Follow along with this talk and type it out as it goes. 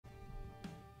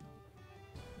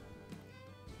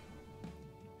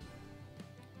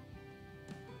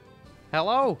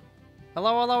Hello.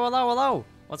 Hello.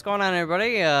 What's going on,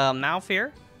 everybody? MALF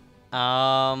here.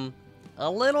 A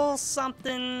little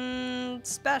something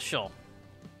special.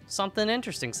 Something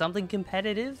interesting. Something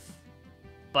competitive.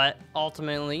 But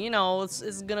ultimately, you know,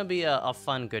 it's gonna be a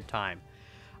fun, good time.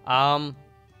 So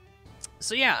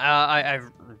yeah,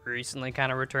 I've recently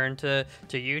kind of returned to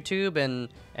YouTube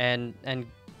and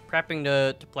prepping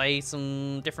to play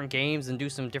some different games and do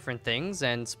some different things,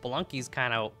 and Spelunky's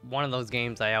kind of one of those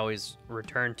games I always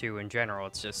return to in general.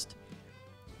 It's just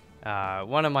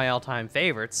one of my all-time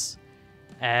favorites,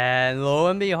 and lo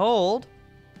and behold,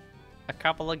 a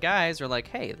couple of guys are like,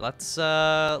 hey, let's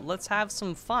have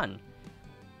some fun.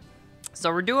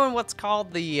 So we're doing what's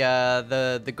called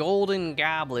the Golden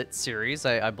Goblet series,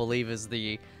 I believe is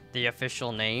the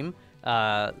official name,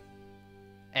 and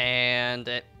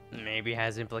it maybe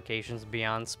has implications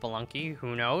beyond Spelunky.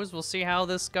 Who knows? We'll see how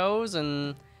this goes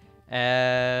and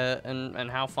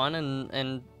how fun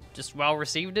and just well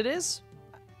received it is,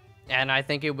 and I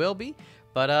think it will be.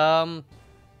 But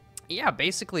yeah,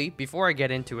 basically, before I get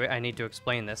into it, I need to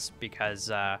explain this because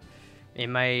it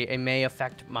may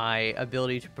affect my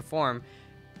ability to perform.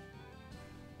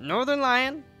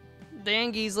 Northernlion,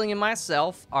 Dan Gheesling, and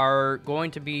myself are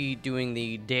going to be doing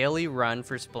the daily run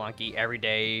for Spelunky every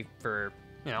day for,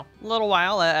 you know, a little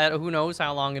while. Who knows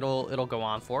how long it'll go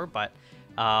on for, but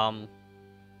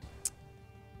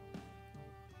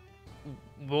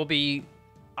we'll be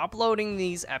uploading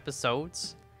these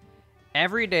episodes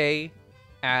every day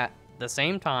at the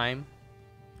same time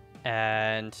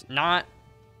and not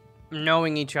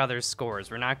knowing each other's scores.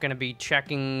 We're not going to be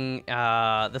checking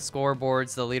the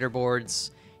scoreboards, the leaderboards,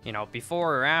 you know,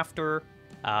 before or after,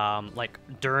 like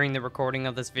during the recording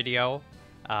of this video,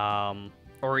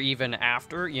 or even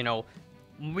after. You know,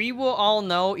 we will all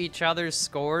know each other's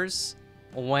scores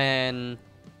when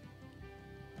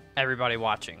everybody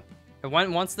watching.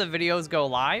 Once the videos go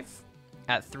live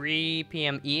at 3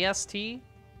 p.m. EST,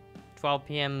 12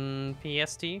 p.m.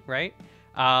 PST, right?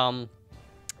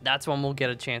 That's when we'll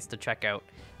get a chance to check out.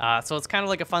 So it's kind of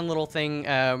like a fun little thing.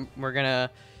 We're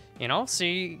gonna, you know,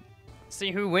 see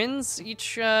who wins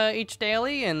each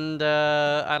daily, and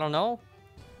I don't know.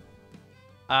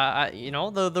 You know,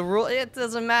 the rule, it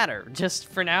doesn't matter. Just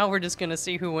for now, we're just gonna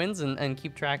see who wins and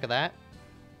keep track of that.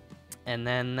 And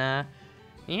then,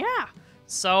 yeah.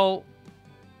 So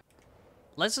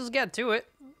let's just get to it.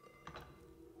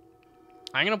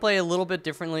 I'm gonna play a little bit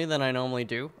differently than I normally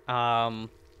do.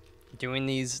 Doing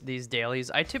these dailies,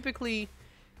 I don't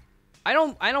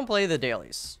play the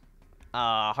dailies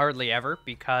hardly ever,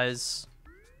 because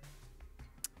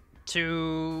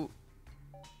to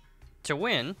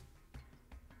win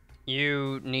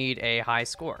you need a high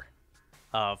score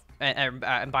of, and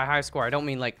by high score I don't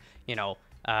mean like, you know,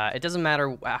 it doesn't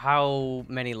matter how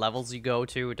many levels you go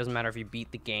to, it doesn't matter if you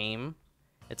beat the game,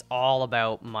 it's all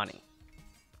about money.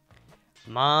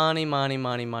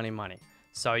 Money.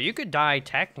 So you could die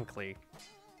technically,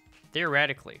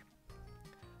 theoretically,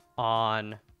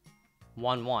 on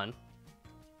 1-1.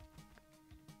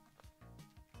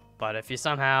 But if you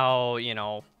somehow, you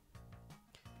know,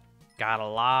 got a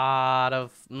lot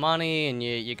of money and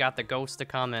you got the ghost to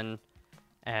come in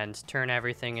and turn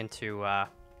everything into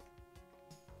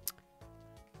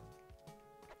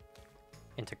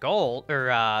gold,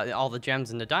 or all the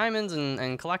gems into diamonds,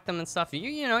 and collect them and stuff,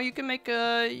 you know, you can make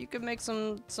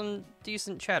some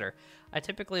decent cheddar. I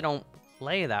typically don't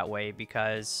play that way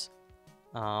because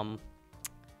wow,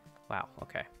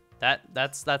 okay,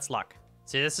 that's luck.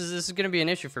 See, this is gonna be an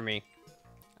issue for me.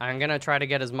 I'm gonna try to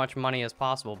get as much money as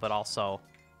possible, but also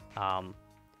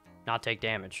not take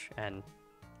damage, and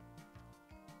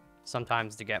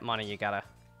sometimes to get money you gotta,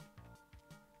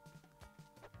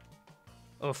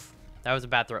 oof. That was a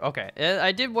bad throw. Okay,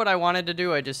 I did what I wanted to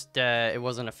do. I just, it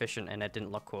wasn't efficient and it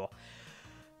didn't look cool.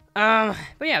 But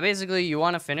yeah, basically you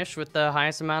want to finish with the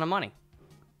highest amount of money.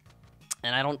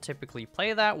 And I don't typically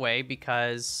play that way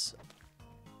because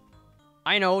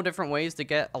I know different ways to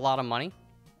get a lot of money.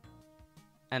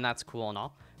 And that's cool and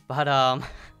all. But,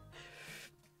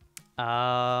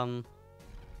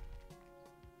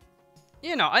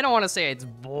 you know, I don't want to say it's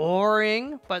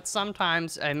boring, but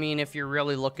sometimes, I mean, if you're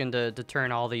really looking to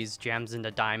turn all these gems into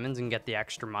diamonds and get the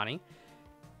extra money,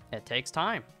 it takes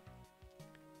time.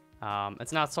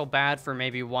 It's not so bad for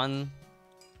maybe one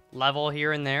level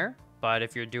here and there, but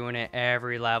if you're doing it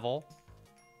every level,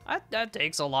 that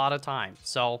takes a lot of time.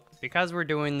 So, because we're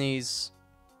doing these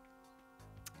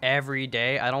every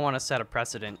day, I don't want to set a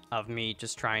precedent of me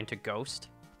just trying to ghost,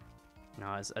 you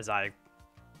know, as I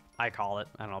call it.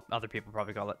 I don't know, other people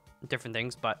probably call it different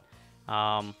things, but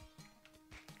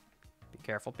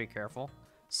be careful.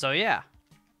 So yeah,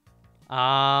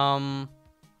 I'm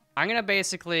gonna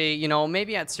basically, you know,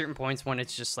 maybe at certain points when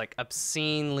it's just like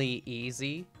obscenely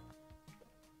easy.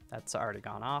 That's already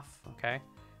gone off. Okay.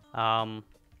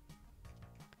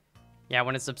 Yeah,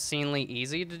 when it's obscenely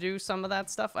easy to do some of that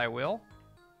stuff, I will.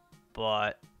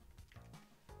 But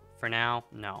for now,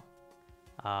 no.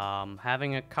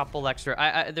 Having a couple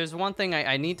extra... there's one thing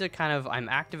I need to kind of... I'm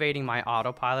activating my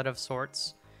autopilot of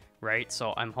sorts, right?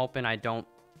 So I'm hoping I don't,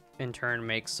 in turn,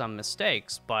 make some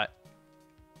mistakes, but...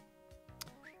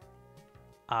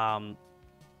 I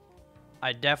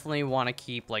definitely want to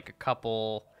keep, like, a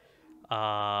couple...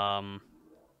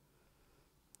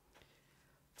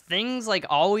 things, like,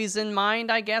 always in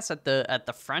mind, I guess, at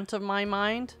the front of my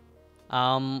mind.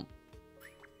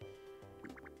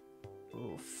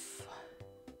 Oof.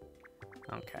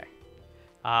 Okay.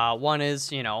 One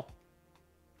is, you know,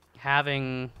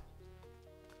 having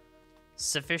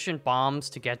sufficient bombs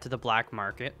to get to the black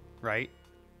market, right?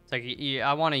 It's like,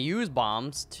 I want to use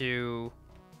bombs to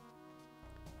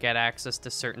get access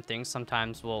to certain things.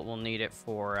 Sometimes we'll need it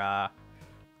for, to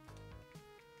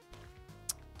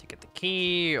get the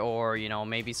key, or, you know,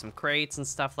 maybe some crates and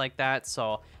stuff like that.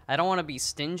 So I don't want to be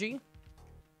stingy,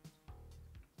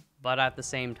 but at the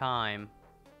same time,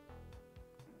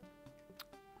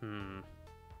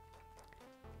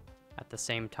 at the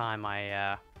same time,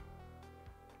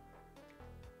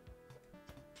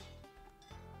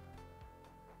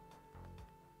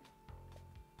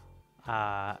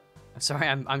 sorry,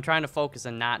 I'm trying to focus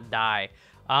and not die.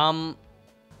 I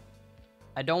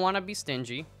don't want to be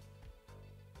stingy.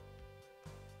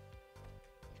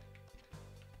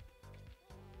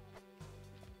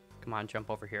 Come on,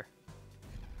 jump over here.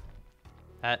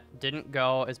 That didn't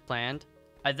go as planned.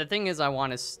 The thing is, I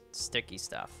want is sticky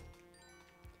stuff.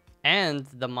 And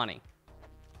the money.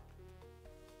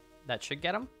 That should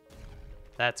get them?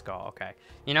 Let's go, okay.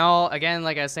 You know, again,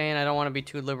 like I was saying, I don't want to be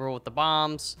too liberal with the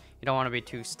bombs. You don't want to be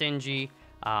too stingy.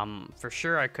 For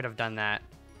sure, I could have done that.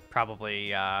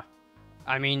 Probably, I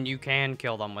mean, you can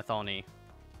kill them with only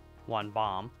one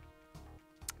bomb.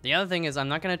 The other thing is, I'm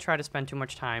not going to try to spend too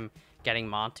much time getting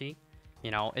Monty. You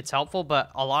know, it's helpful,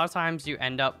 but a lot of times you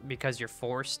end up, because you're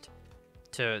forced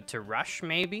to rush,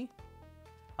 maybe.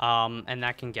 And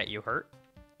that can get you hurt.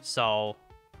 So,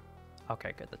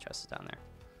 okay, good, the chest is down there.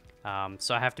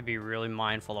 So I have to be really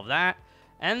mindful of that.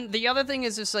 And the other thing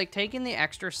is just, like, taking the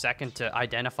extra second to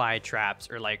identify traps,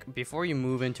 or, like, before you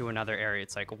move into another area,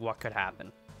 it's like, what could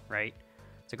happen, right?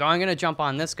 It's like, oh, I'm going to jump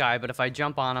on this guy, but if I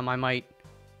jump on him, I might,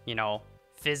 you know,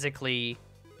 physically,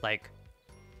 like,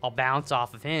 I'll bounce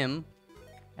off of him,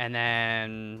 and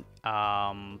then,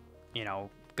 you know,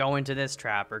 go into this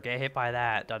trap, or get hit by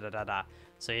that, da-da-da-da.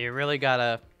 So you really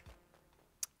gotta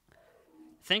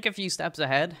think a few steps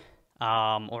ahead,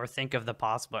 or think of the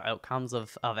possible outcomes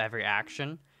of every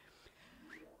action.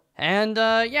 And,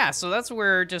 yeah, so that's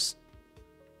where just...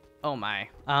 Oh, my.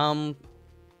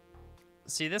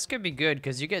 See, this could be good,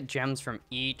 because you get gems from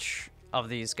each of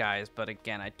these guys, but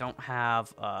again, I don't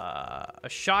have a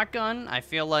shotgun. I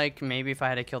feel like maybe if I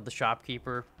had killed the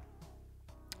shopkeeper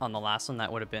on the last one,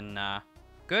 that would have been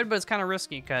good, but it's kind of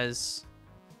risky, because,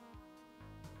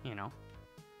 you know,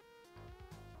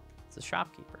 it's a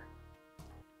shopkeeper.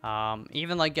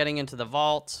 Even, like, getting into the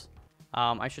vault,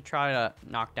 I should try to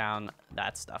knock down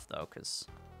that stuff, though, because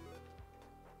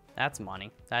that's money.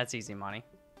 That's easy money.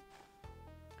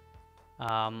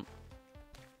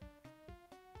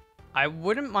 I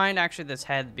wouldn't mind, actually, this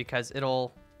head, because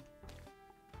it'll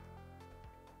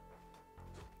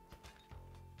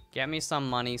get me some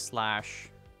money slash...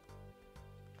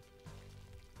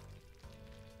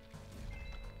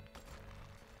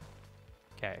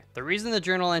 Okay, the reason the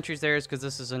journal entry's there is because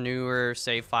this is a newer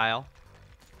save file.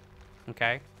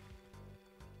 Okay?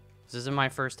 This isn't my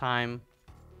first time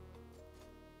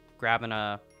grabbing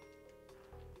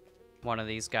one of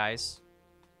these guys.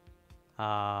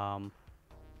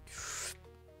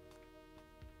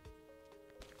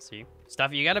 See?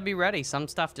 Stuff, you gotta be ready. Some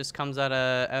stuff just comes out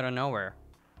of nowhere.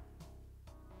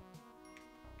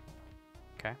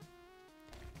 Okay.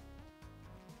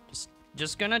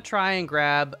 Just gonna try and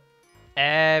grab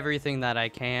everything that I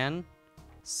can,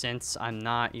 since I'm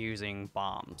not using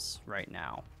bombs right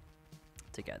now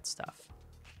to get stuff.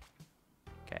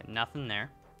 Okay, nothing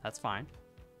there. That's fine.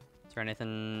 Is there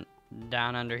anything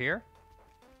down under here?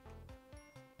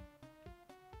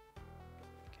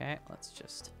 Okay, let's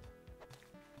just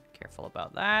careful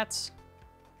about that.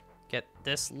 Get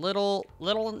this little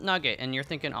nugget, and you're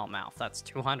thinking, oh, MALF, that's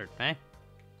 200, eh?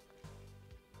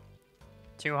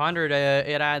 200,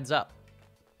 it adds up.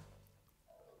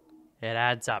 It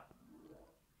adds up.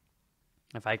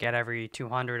 If I get every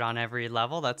 200 on every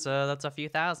level, that's a few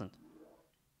thousand.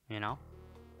 you know?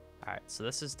 All right, so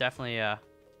this is definitely a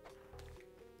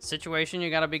situation you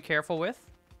gotta be careful with.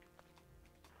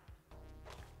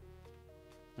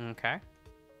 Okay.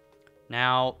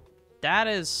 Now, that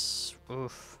is,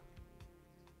 oof,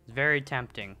 very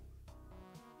tempting.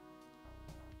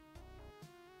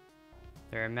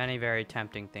 There are many very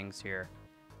tempting things here.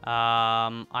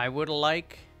 I would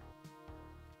like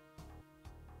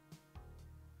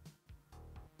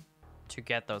to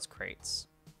get those crates.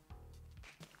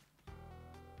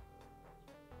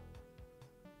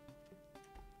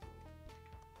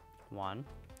 One,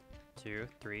 two,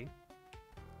 three.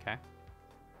 Okay.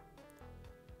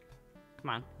 Come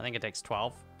on. I think it takes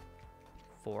 12.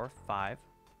 4, 5,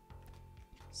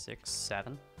 6,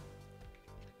 7,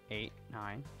 8,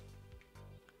 9.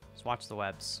 Just watch the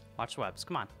webs. Watch the webs.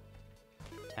 Come on.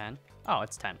 10. Oh,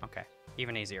 it's 10. Okay.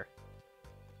 Even easier.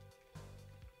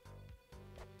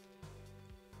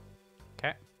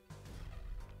 Okay.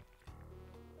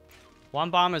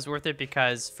 One bomb is worth it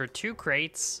because for 2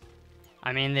 crates,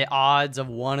 I mean, the odds of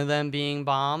one of them being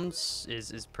bombs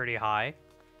is pretty high.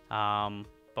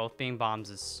 Both being bombs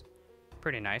is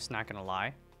pretty nice, not gonna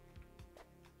lie.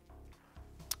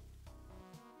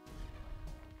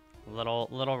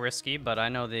 Little risky, but I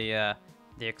know the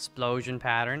explosion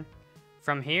pattern.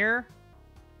 From here,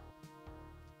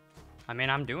 I mean,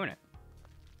 I'm doing it.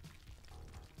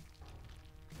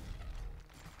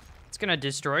 It's gonna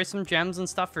destroy some gems and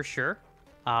stuff for sure.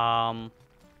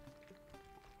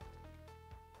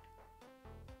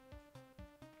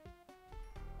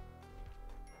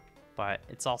 But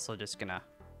it's also just gonna,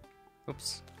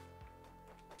 oops.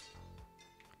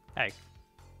 Hey,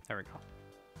 there we go.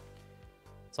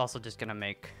 It's also just gonna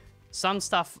make some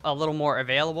stuff a little more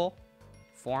available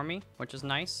for me, which is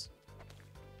nice.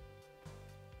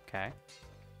 Okay,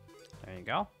 there you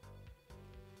go.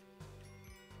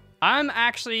 I'm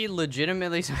actually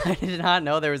legitimately, I did not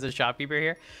know there was a shopkeeper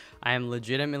here. I am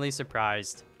legitimately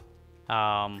surprised.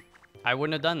 I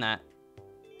wouldn't have done that.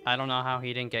 I don't know how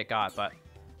he didn't get got, but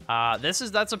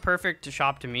that's a perfect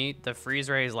shop to meet. The freeze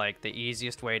ray is like the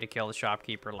easiest way to kill the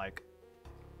shopkeeper, like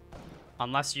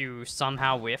unless you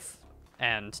somehow whiff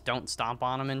and don't stomp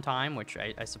on him in time, which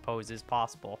I suppose is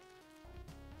possible.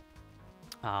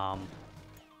 Then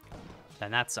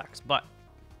that sucks, but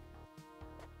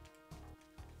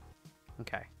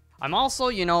okay. I'm also,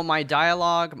 you know, my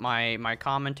dialogue, my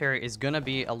commentary is gonna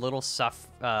be a little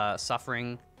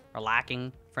suffering or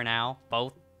lacking for now,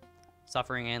 both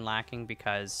suffering and lacking,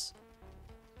 because,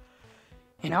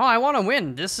 you know, I want to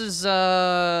win. This is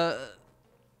a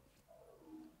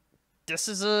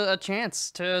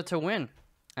chance to win,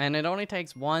 and it only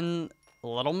takes one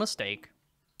little mistake,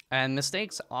 and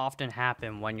mistakes often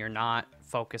happen when you're not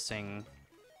focusing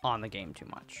on the game too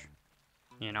much,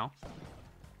 you know?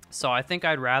 So I think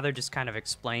I'd rather just kind of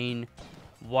explain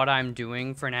what I'm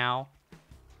doing for now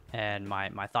and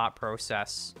my thought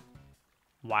process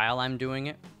while I'm doing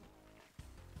it.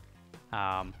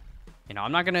 You know,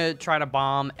 I'm not gonna try to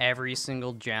bomb every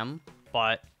single gem,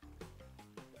 but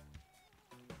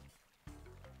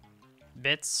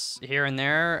bits here and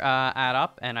there add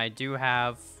up, and I do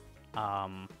have,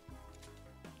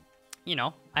 you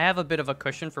know, I have a bit of a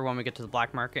cushion for when we get to the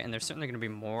black market, and there's certainly gonna be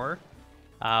more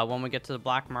when we get to the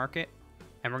black market,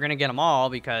 and we're gonna get them all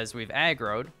because we've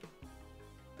aggroed.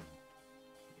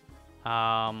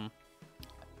 I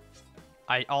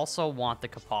also want the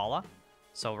Kapala,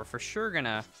 so we're for sure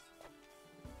gonna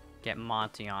get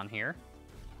Monty on here,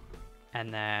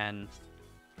 and then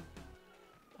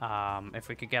if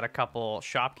we could get a couple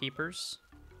shopkeepers.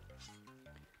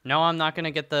 No, I'm not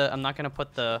gonna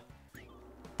put the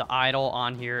idol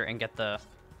on here and get the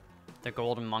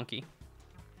golden monkey.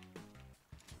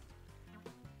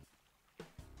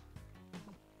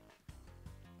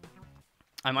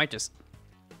 I might just,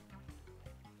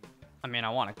 I mean, I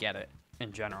want to get it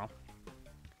in general.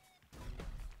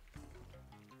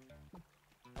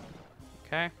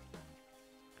 Okay.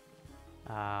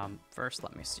 First,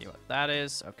 let me see what that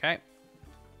is. Okay.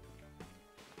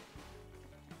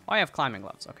 Oh, I have climbing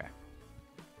gloves. Okay.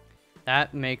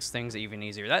 That makes things even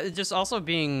easier. That is just also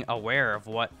being aware of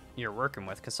what you're working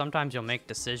with, because sometimes you'll make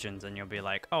decisions and you'll be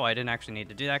like, oh, I didn't actually need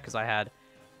to do that because I had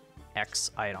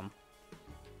X item.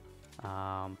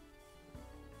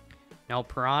 No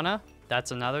piranha.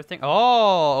 That's another thing.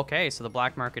 Oh, okay. So the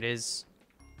black market is...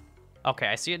 Okay,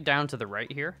 I see it down to the right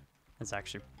here. That's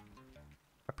actually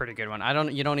a pretty good one.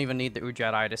 You don't even need the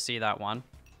Ujat Eye to see that one.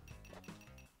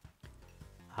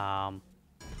 I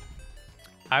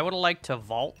would like to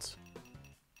vault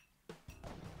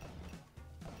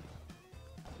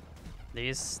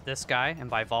this guy, and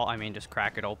by vault I mean just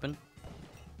crack it open.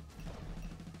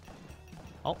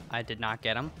 Oh, I did not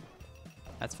get him.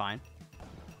 That's fine.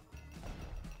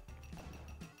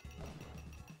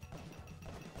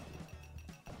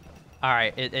 All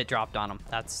right, it dropped on him.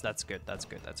 That's good. That's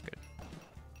good. That's good.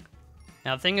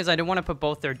 Now the thing is, I didn't want to put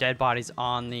both their dead bodies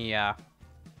on the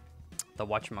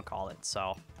whatchamacallit.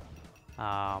 So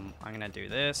I'm gonna do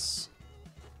this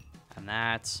and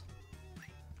that.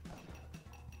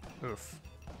 Oof.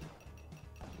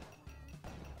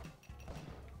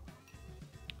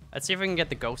 Let's see if we can get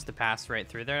the ghost to pass right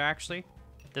through there, actually.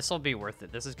 This will be worth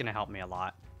it. This is gonna help me a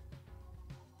lot.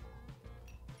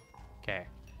 Okay.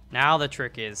 Now the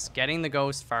trick is getting the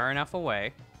ghost far enough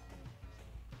away.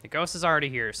 The ghost is already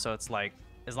here, so it's like,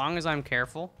 as long as I'm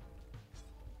careful.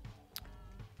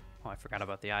 Oh, I forgot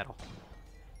about the idol.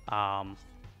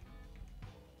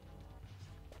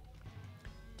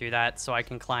 Do that so I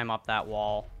can climb up that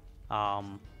wall.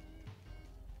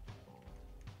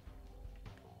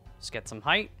 Just get some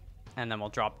height, and then we'll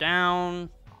drop down.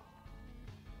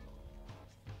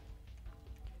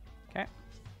 Okay.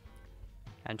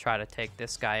 And try to take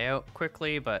this guy out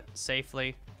quickly, but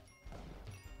safely.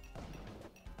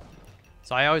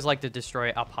 So I always like to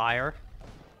destroy up higher,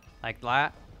 like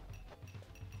that.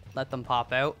 Let them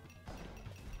pop out.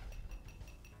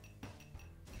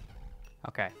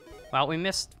 Okay. Well, we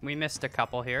missed a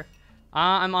couple here.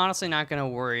 I'm honestly not gonna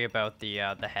worry about the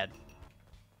head.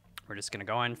 We're just gonna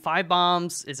go in. 5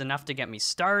 bombs is enough to get me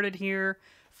started here.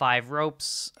 5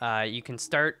 ropes. You can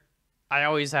start. I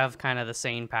always have kind of the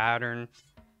same pattern.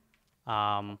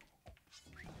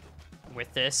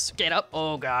 With this. Get up!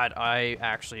 Oh god, I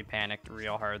actually panicked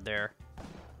real hard there.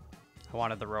 I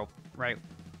wanted the rope right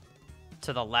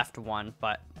to the left one,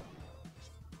 but...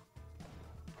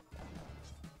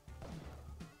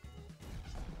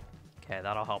 Okay,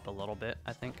 that'll help a little bit,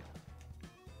 I think.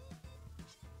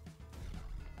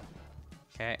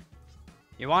 Okay.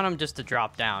 You want them just to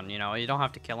drop down, you know? You don't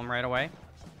have to kill them right away.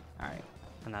 Alright.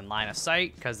 And then line of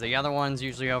sight, because the other one's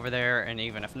usually over there, and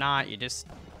even if not, you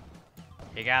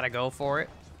gotta go for it.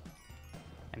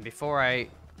 And before I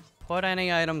put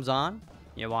any items on,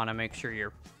 you want to make sure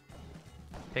you're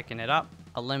picking it up,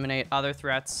 eliminate other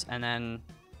threats, and then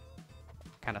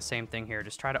kind of same thing here.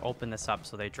 Just try to open this up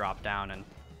so they drop down, and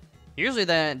usually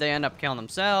they end up killing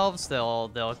themselves. They'll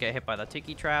get hit by the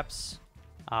tiki traps,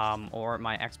 or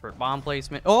my expert bomb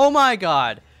placement. Oh my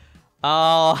god!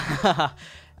 Oh,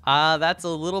 that's a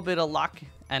little bit of luck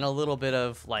and a little bit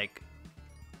of like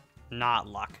not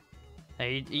luck.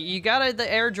 You gotta,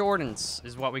 the Air Jordans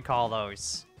is what we call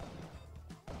those.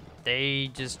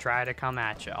 They just try to come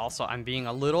at you. Also, I'm being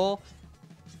a little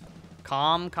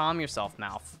calm yourself,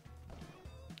 MALF.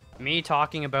 Me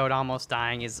talking about almost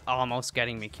dying is almost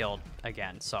getting me killed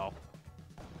again, so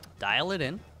dial it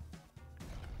in.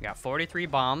 We got 43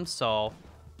 bombs, so,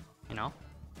 you know,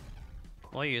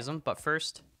 we'll use them, but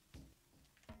first.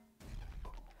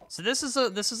 So this is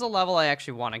a level I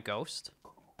actually want to ghost.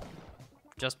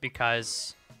 Just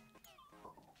because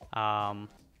it's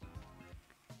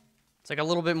like a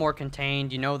little bit more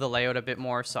contained, you know the layout a bit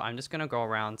more, so I'm just gonna go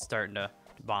around starting to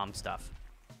bomb stuff.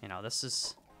 You know,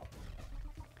 this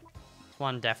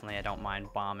one definitely I don't mind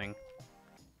bombing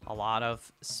a lot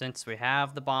of, since we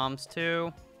have the bombs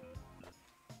too.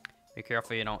 Be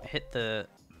careful you don't hit the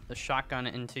shotgun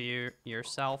into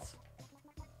yourself.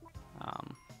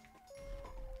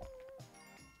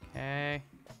 Okay.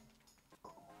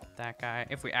 That guy.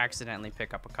 If we accidentally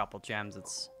pick up a couple gems,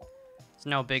 it's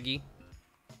no biggie.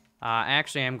 I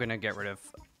actually am gonna get rid of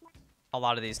a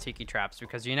lot of these tiki traps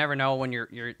because you never know when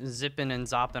you're zipping and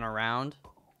zopping around,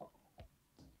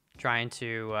 trying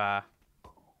to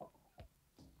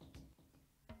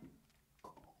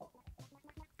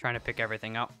pick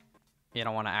everything up. You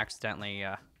don't want to accidentally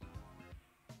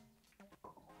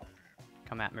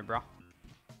come at me, bro.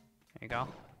 There you go.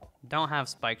 Don't have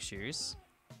spike shoes.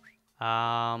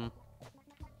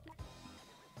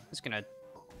 Just gonna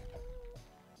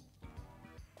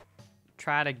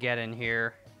try to get in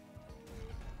here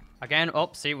again. Oh,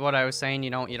 see what I was saying?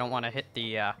 You don't want to hit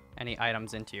the any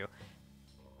items into you.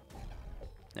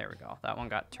 There we go. That one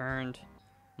got turned.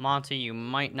 Monty, you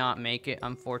might not make it,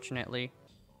 unfortunately.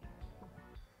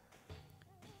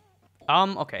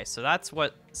 Okay, so that's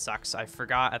what sucks. I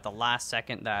forgot at the last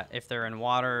second that if they're in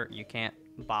water, you can't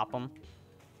bop them.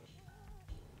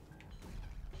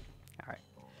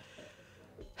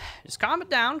 Just calm it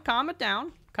down, calm it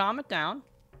down, calm it down.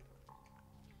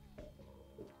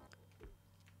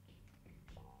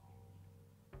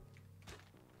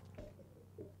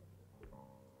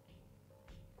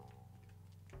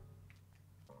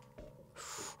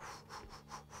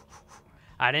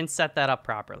 I didn't set that up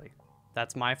properly.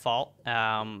 That's my fault.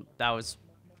 That was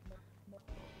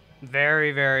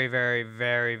very, very, very,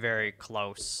 very, very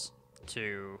close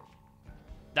to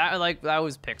that. Like, that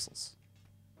was pixels.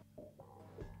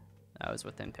 That was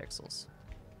within pixels.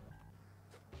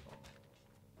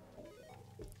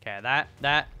 Okay,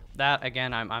 that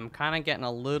again, I'm kind of getting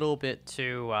a little bit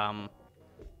too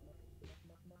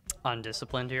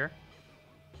undisciplined here.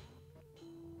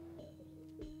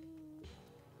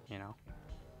 You know,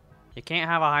 you can't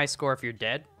have a high score if you're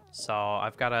dead, so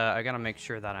I gotta make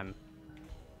sure that I'm.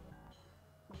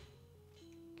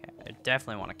 Okay, I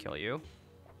definitely want to kill you.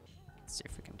 Let's see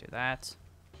if we can do that.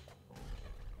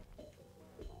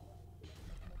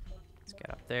 Let's get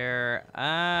up there.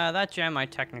 That gem I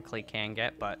technically can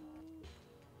get, but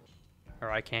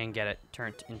or I can get it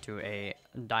turned into a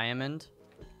diamond.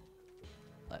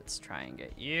 Let's try and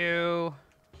get you.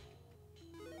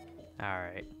 All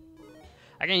right.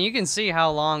 Again, you can see how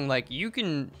long, like, you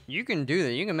can do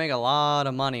that. You can make a lot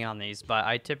of money on these, but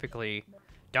I typically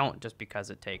don't just because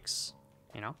it takes,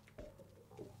 you know,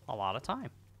 a lot of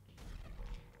time.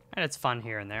 And it's fun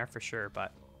here and there for sure,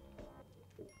 but.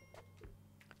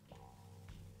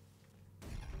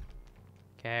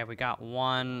 Okay, we got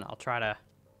one. I'll try to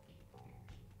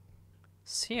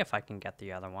see if I can get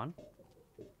the other one.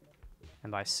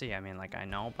 And by see, I mean, like, I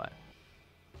know, but.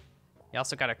 You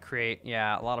also got to create,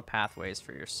 yeah, a lot of pathways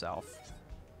for yourself.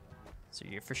 So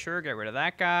you for sure get rid of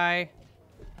that guy.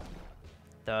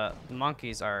 The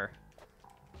monkeys are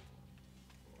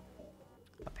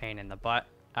a pain in the butt.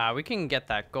 We can get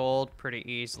that gold pretty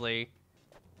easily.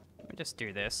 Let me just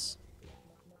do this.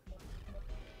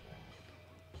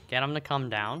 Get him to come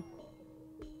down.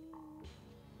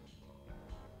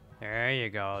 There you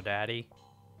go, daddy.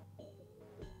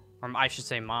 Or I should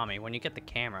say mommy, when you get the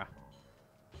camera.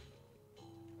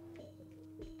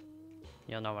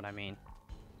 You'll know what I mean.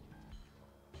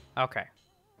 Okay.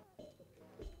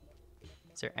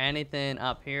 Is there anything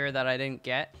up here that I didn't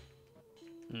get?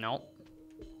 Nope.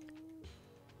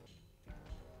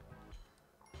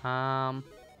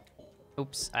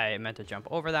 Oops, I meant to jump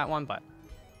over that one, but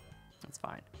that's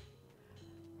fine.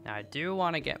 Now I do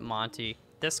want to get Monty.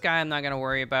 This guy I'm not gonna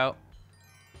worry about.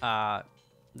 That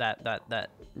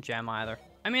gem either.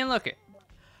 I mean, look it.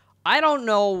 I don't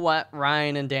know what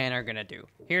Ryan and Dan are gonna do.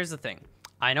 Here's the thing.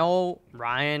 I know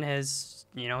Ryan has,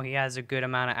 you know, he has a good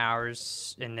amount of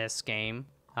hours in this game.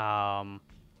 Probably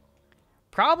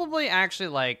actually,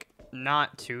 like,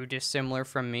 not too dissimilar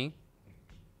from me.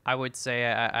 I would say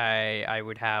I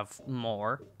would have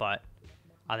more, but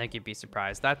I think you'd be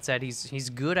surprised. That said, he's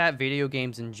good at video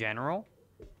games in general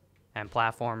and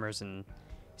platformers, and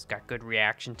he's got good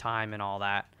reaction time and all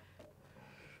that.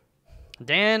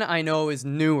 Dan, I know, is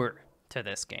newer to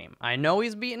this game. I know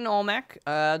he's beaten Olmec,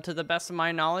 to the best of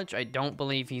my knowledge. I don't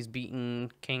believe he's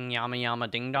beaten King Yama Yama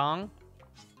Ding Dong.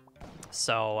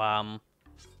 So,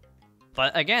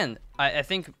 but again, I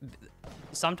think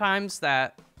sometimes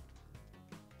that,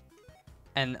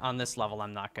 and on this level,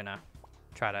 I'm not gonna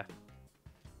try to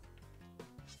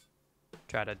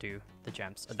do the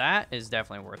gems. That is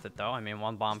definitely worth it, though. I mean,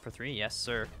 1 bomb for 3, yes,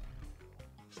 sir.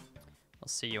 I'll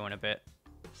see you in a bit.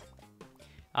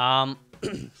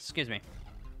 Excuse me.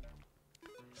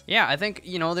 Yeah, I think,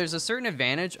 you know, there's a certain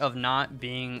advantage of not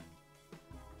being...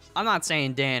 I'm not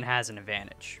saying Dan has an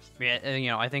advantage. You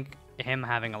know, I think him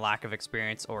having a lack of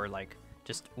experience or, like,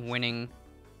 just winning,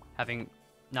 having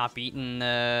not beaten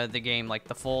the game, like,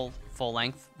 the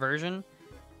full-length version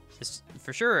is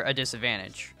for sure a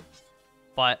disadvantage.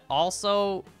 But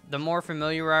also, the more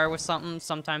familiar you are with something,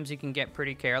 sometimes you can get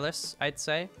pretty careless, I'd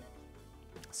say.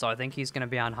 So I think he's going to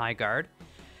be on high guard.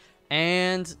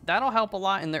 And that'll help a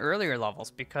lot in the earlier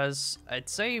levels, because I'd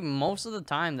say most of the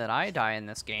time that I die in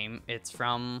this game, it's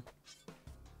from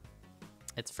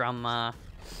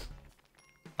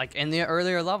like in the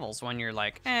earlier levels when you're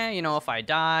like, you know, if I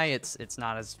die, it's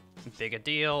not as big a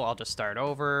deal. I'll just start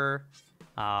over,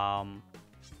 and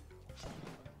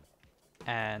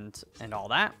all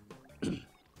that.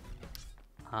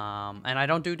 And I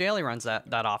don't do daily runs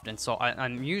that often, so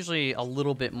I'm usually a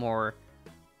little bit more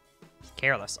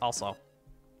careless. Also,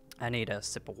 I need a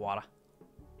sip of water.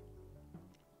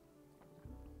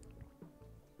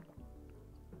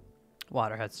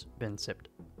 Water has been sipped.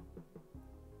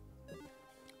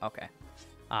 Okay.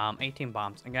 18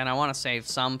 bombs. Again, I want to save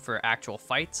some for actual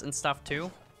fights and stuff too.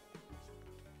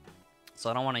 So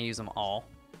I don't want to use them all.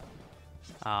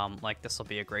 Like, this will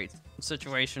be a great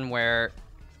situation where,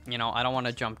 you know, I don't want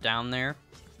to jump down there.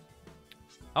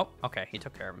 Oh, okay. He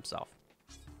took care of himself.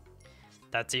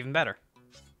 That's even better.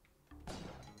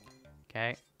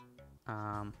 Okay.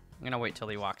 I'm gonna wait till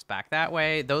he walks back that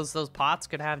way. Those pots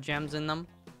could have gems in them.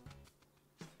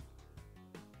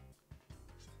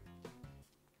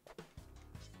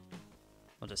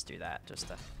 just do that, just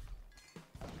to...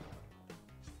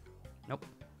 Nope.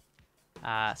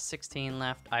 16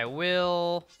 left. I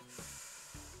will...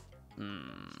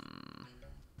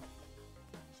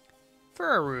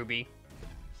 For a ruby.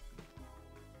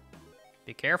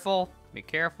 Be careful. Be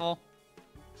careful.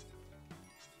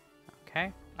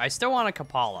 Okay. I still want a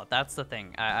Kapala. That's the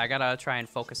thing. I gotta try and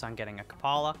focus on getting a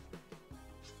Kapala.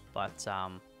 But,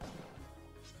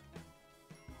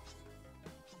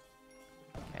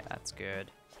 okay, that's good.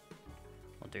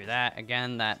 We'll do that.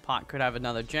 Again, that pot could have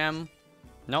another gem.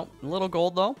 Nope. A little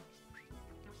gold, though.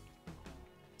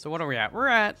 So what are we at? We're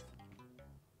at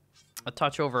a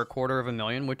touch over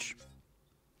 250,000, which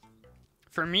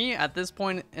for me at this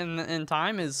point in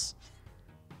time it's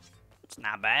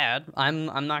not bad.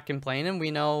 I'm not complaining.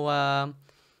 We know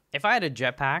if I had a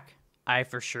jetpack, I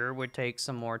for sure would take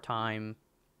some more time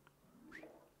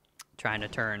trying to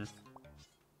turn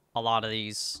a lot of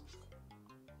these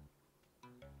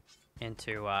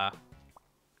into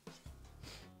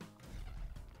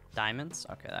diamonds.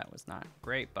 Okay, that was not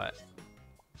great, but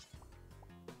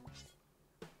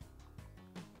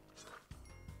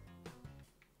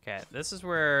okay, this is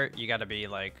where you gotta be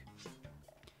like,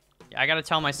 I gotta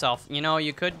tell myself, you know,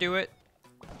 you could do it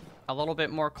a little bit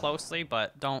more closely,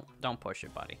 but don't push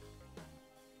it, buddy.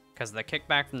 Because the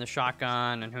kickback from the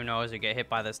shotgun, and who knows, you get hit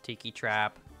by this tiki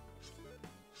trap.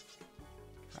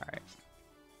 All right,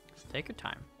 take your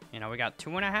time. You know, we got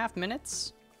 2.5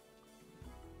 minutes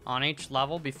on each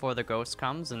level before the ghost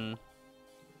comes, and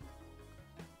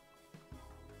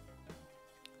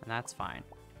that's fine.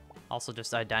 Also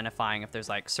just identifying if there's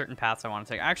like certain paths I want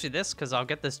to take. Actually this, because I'll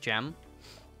get this gem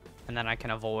and then I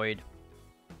can avoid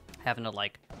having to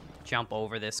like jump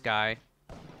over this guy.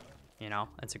 You know,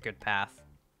 it's a good path.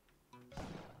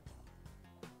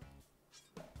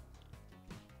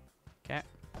 Okay.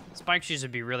 Spike shoes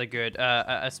would be really good,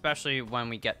 especially when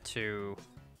we get to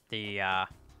the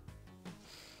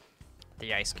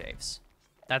ice caves.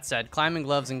 That said, climbing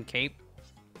gloves and cape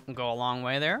go a long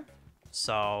way there.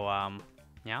 So,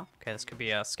 yeah, okay, this could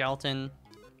be a skeleton.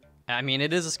 I mean,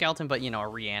 it is a skeleton, but, you know, a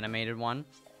reanimated one.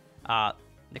 The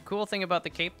cool thing about the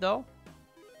cape, though,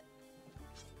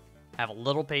 have a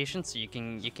little patience, so you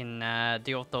can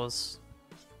deal with those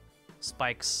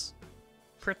spikes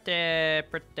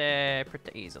pretty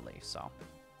easily, so. All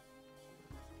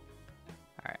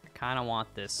right, I kind of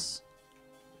want this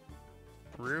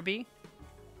ruby.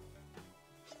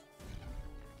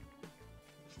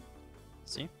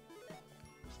 See?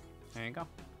 There you go.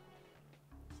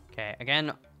 Okay,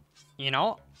 again, you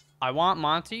know, I want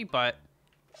Monty, but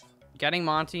getting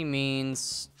Monty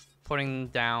means putting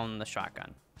down the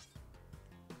shotgun.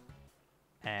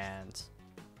 And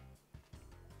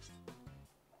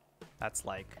that's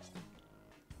like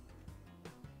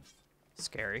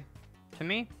scary to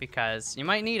me because you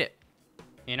might need it,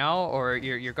 you know, or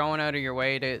you're going out of your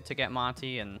way to get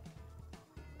Monty. And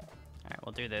all right,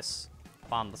 we'll do this.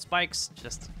 Bomb the spikes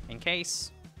just in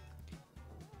case.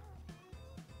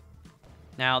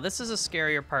 Now this is a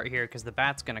scarier part here because the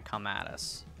bat's gonna come at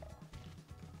us.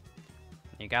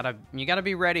 You gotta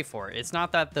be ready for it. It's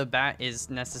not that the bat is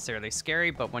necessarily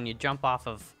scary, but when you jump off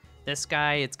of this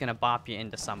guy, it's gonna bop you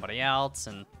into somebody else,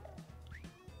 and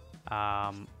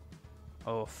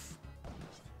oof.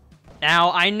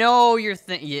 Now I know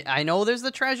I know there's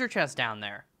the treasure chest down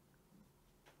there.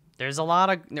 There's a lot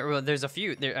of there's a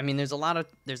few. I mean, there's a lot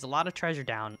of treasure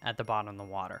down at the bottom of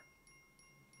the water.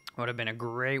 Would have been a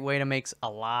great way to make a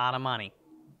lot of money.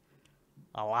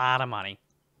 A lot of money.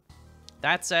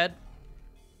 That said,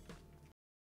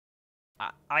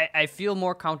 I feel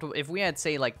more comfortable if we had,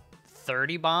 say, like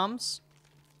 30 bombs.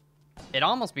 It'd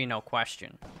almost be no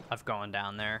question of going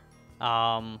down there.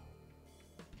 That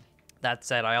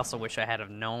said, I also wish I had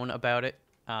have known about it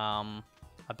a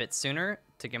bit sooner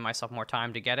to give myself more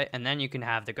time to get it, and then you can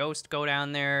have the ghost go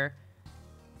down there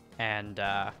and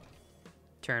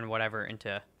turn whatever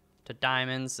into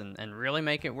diamonds and really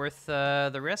make it worth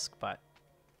the risk. But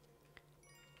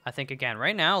I think, again,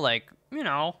 right now, like, you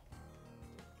know,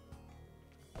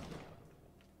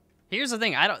 here's the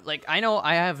thing. I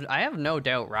have no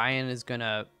doubt Ryan is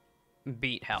gonna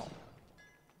beat hell.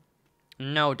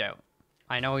 No doubt.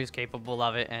 I know he's capable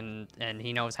of it, and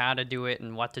he knows how to do it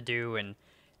and what to do, and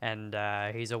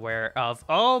he's aware of.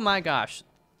 Oh my gosh!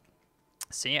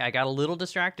 See, I got a little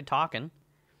distracted talking.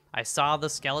 I saw the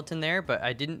skeleton there, but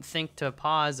I didn't think to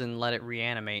pause and let it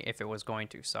reanimate if it was going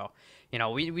to. So, you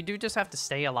know, we do just have to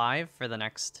stay alive for the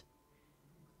next,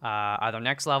 either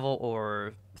next level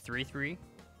or 3-3.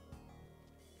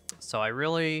 So I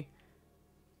really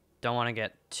don't want to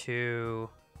get too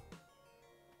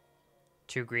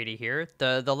too greedy here.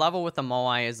 The level with the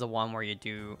Moai is the one where you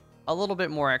do a little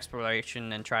bit more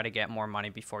exploration and try to get more money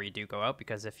before you do go out,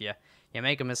 because if you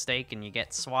make a mistake and you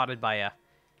get swatted by a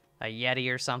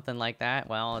Yeti or something like that,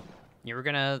 well, you're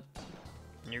gonna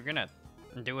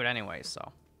do it anyway.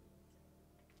 So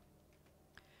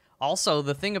also,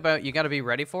 the thing about you got to be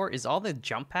ready for is all the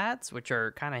jump pads, which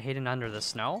are kind of hidden under the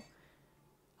snow,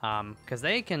 because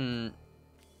they can,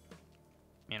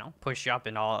 you know, push you up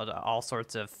in all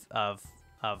sorts of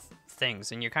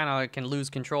things, and you kind of can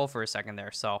lose control for a second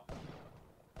there. So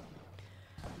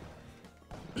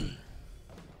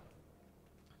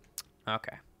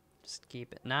okay, just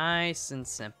keep it nice and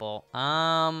simple.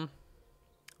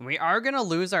 We are gonna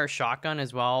lose our shotgun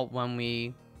as well when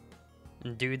we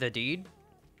do the deed,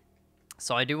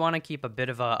 so I do want to keep a bit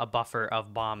of a buffer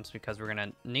of bombs, because we're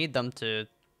gonna need them to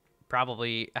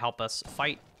probably help us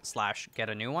fight /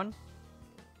 get a new one.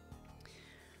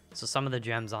 So some of the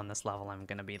gems on this level I'm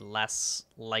gonna be less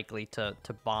likely to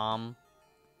bomb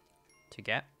to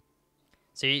get.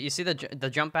 So you see the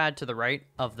jump pad to the right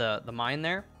of the mine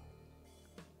there?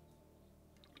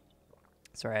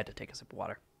 Sorry, I had to take a sip of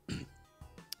water.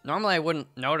 Normally I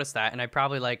wouldn't notice that, and I'd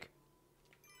probably like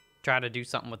try to do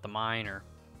something with the mine or...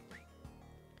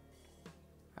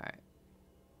 Alright.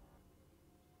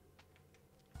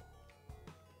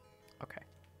 Okay.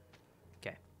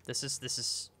 Okay. This is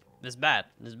bad.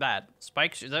 This is bad.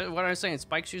 Spike shoes, what I was saying,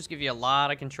 spike shoes give you a lot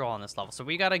of control on this level. So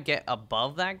we gotta get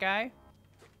above that guy.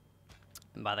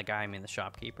 And by the guy, I mean the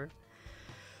shopkeeper.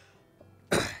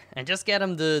 And just get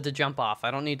him to jump off.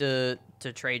 I don't need to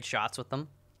trade shots with them.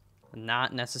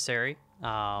 Not necessary.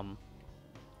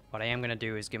 What I am gonna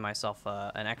do is give myself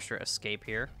an extra escape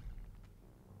here.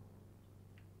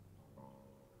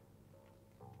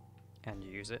 And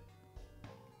use it.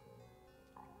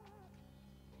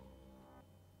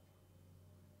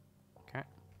 Okay.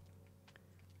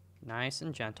 Nice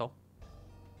and gentle.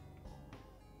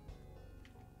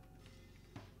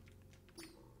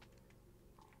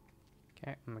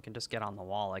 Okay, and we can just get on the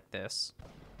wall like this.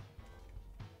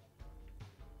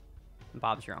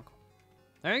 Bob's your uncle.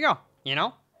 There you go. You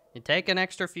know, you take an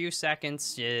extra few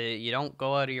seconds. You don't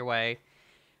go out of your way.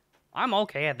 I'm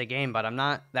okay at the game, but I'm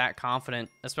not that confident,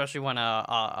 especially when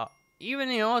even,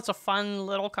 you know, it's a fun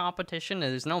little competition.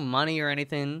 There's no money or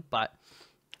anything, but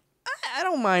I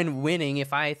don't mind winning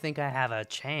if I think I have a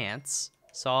chance.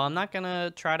 So I'm not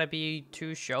gonna try to be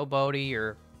too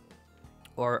showboaty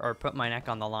or put my neck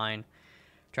on the line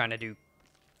trying to do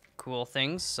cool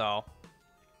things. So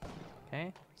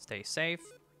okay, stay safe.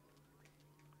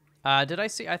 Did I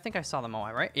see? I think I saw the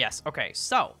Moai, right? Yes. Okay,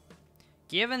 so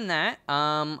given that,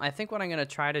 I think what I'm gonna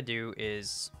try to do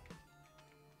is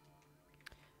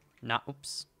not.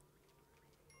 Oops.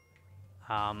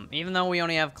 Even though we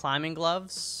only have climbing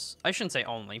gloves, I shouldn't say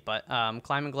only, but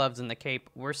climbing gloves and the cape,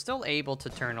 we're still able to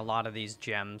turn a lot of these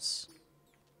gems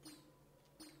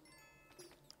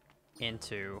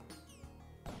into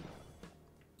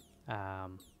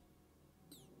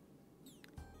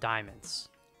diamonds.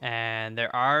 And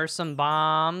there are some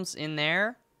bombs in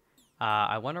there.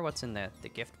 I wonder what's in the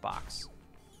gift box.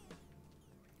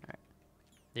 All right.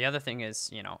 The other thing is,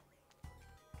 you know,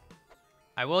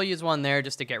 I will use one there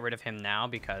just to get rid of him now,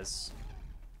 because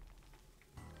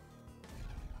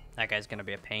that guy's gonna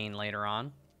be a pain later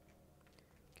on.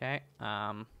 Okay,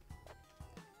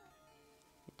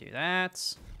 do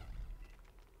that.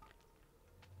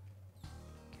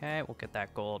 Okay, we'll get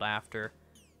that gold after.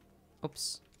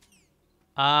 Oops.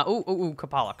 Ooh,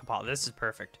 Kapala. This is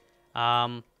perfect.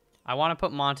 I want to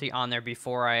put Monty on there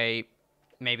before I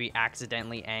maybe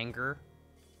accidentally anger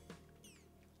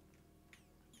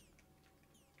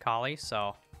Kali,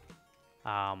 so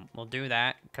we'll do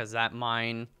that, because that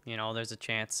mine, you know, there's a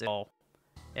chance it'll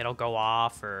go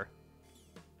off, or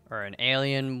an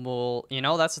alien will, you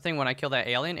know, that's the thing, when I kill that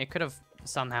alien, it could have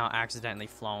somehow accidentally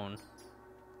flown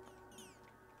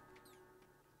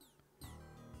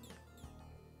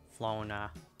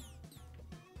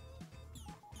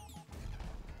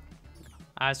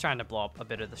I was trying to blow up a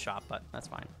bit of the shop, but that's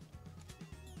fine.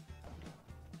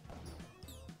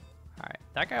 Alright,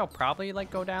 that guy will probably,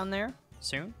 like, go down there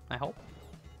soon, I hope.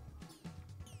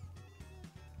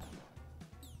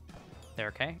 There,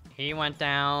 okay. He went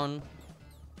down.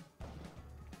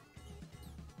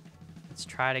 Let's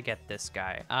try to get this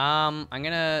guy. I'm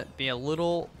gonna be a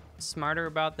little smarter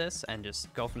about this and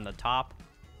just go from the top.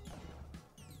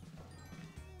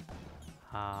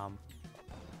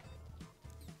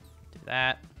 Do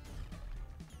that.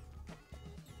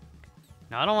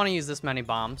 Now, I don't want to use this many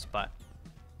bombs, but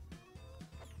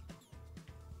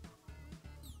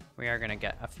we are going to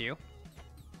get a few.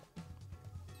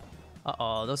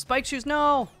 Uh-oh, those spike shoes,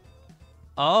 no!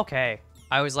 Oh, okay.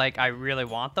 I was like, I really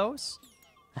want those.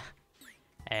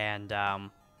 And,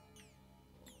 okay,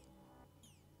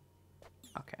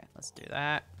 let's do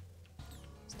that.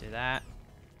 Let's do that.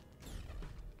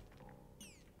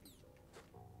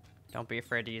 Don't be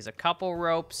afraid to use a couple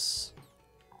ropes.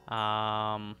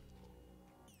 Again,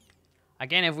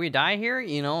 if we die here,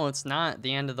 you know, it's not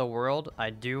the end of the world. I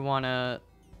do want to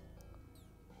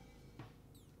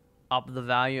up the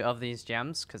value of these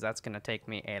gems, because that's going to take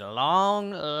me a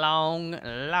long, long,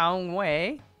 long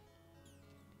way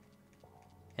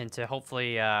into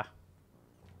hopefully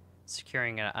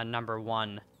securing a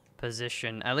 #1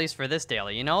 position, at least for this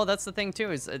daily. You know, that's the thing,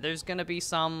 too, is there's going to be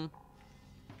some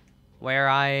where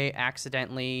I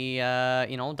accidentally,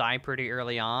 you know, die pretty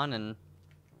early on,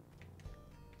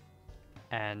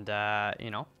 and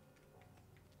you know,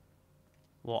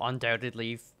 will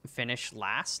undoubtedly finish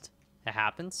last. It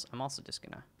happens. I'm also just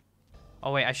gonna...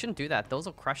 Oh, wait, I shouldn't do that. Those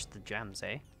will crush the gems,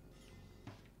 eh?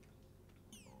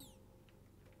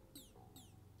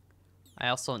 I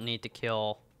also need to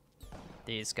kill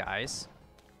these guys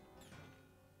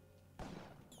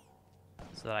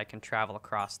so that I can travel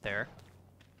across there.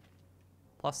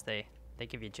 Plus, they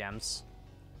give you gems.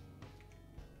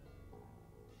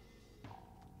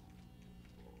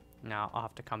 Now, I'll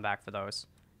have to come back for those.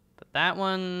 But that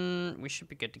one, we should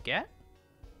be good to get.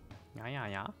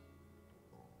 Yeah.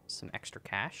 Some extra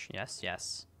cash.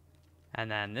 Yes.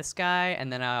 And then this guy,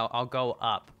 and then I'll go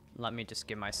up. Let me just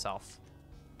give myself...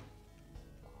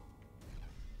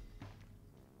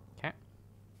 Okay.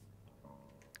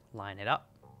 Line it up.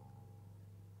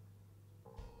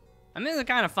 I mean, it's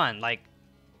kind of fun, like,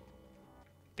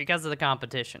 because of the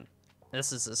competition.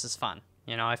 This is fun.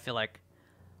 You know, I feel like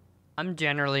I'm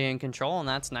generally in control, and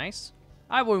that's nice.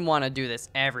 I wouldn't want to do this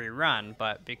every run,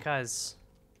 but because...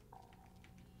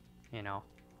 You know,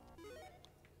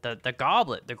 the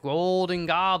goblet, the golden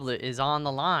goblet is on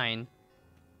the line.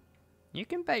 You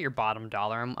can bet your bottom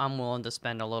dollar I'm willing to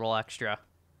spend a little extra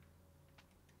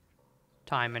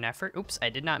time and effort. Oops, I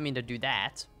did not mean to do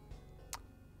that.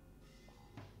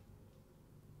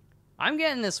 I'm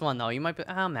getting this one, though. You might be...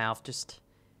 Oh, MALF, just...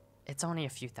 It's only a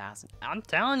few thousand. I'm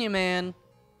telling you, man.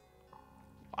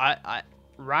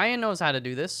 Ryan knows how to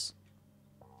do this.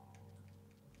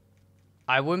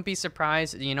 I wouldn't be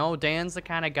surprised. You know, Dan's the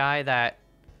kind of guy that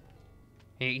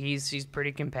he's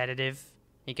pretty competitive.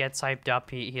 He gets hyped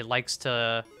up. He likes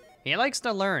to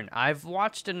learn. I've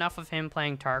watched enough of him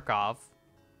playing Tarkov.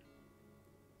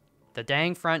 The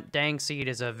dang front dang seat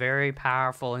is a very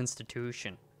powerful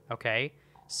institution. Okay,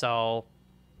 so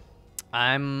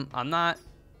I'm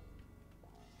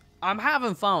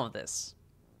having fun with this,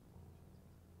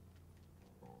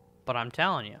 but I'm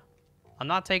telling you, I'm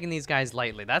not taking these guys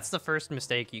lightly. That's the first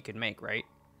mistake you could make, right?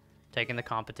 Taking the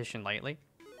competition lightly.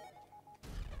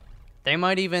 They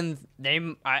might even...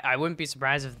 I wouldn't be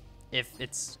surprised if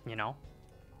it's, you know...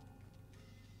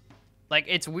 Like,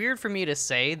 it's weird for me to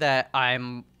say that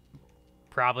I'm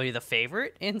probably the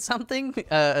favorite in something,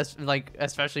 like,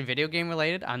 especially video game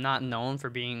related. I'm not known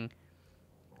for being,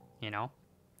 you know,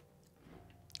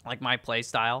 like my play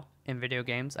style in video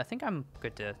games. I think I'm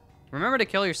good to... Remember to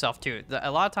kill yourself, too. A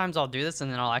lot of times I'll do this,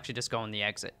 and then I'll actually just go in the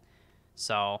exit.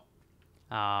 So,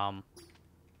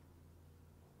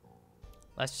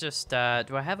 let's just, do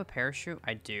I have a parachute?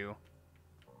 I do.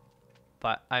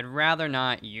 But I'd rather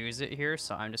not use it here,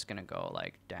 so I'm just gonna go,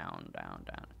 like, down, down,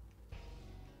 down.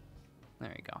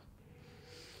 There you go.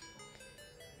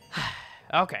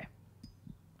 Okay.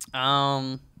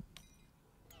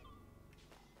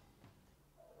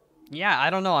 Yeah, I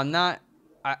don't know. I'm not...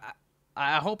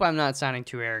 I hope I'm not sounding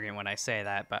too arrogant when I say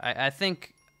that, but I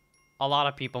think a lot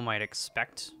of people might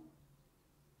expect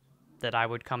that I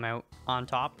would come out on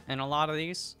top in a lot of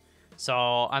these.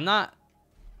 So I'm not...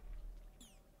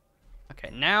 Okay,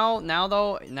 now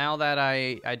that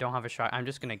I don't have a shot, I'm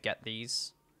just gonna get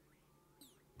these.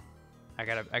 I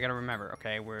gotta remember,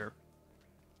 okay,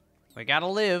 we gotta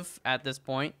live at this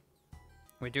point.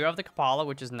 We do have the Kapala,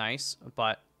 which is nice,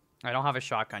 but I don't have a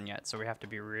shotgun yet, so we have to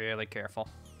be really careful.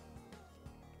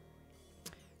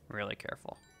 Really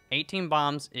careful. 18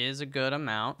 bombs is a good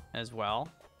amount as well.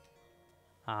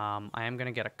 I am going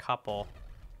to get a couple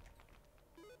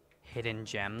hidden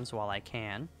gems while I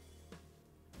can.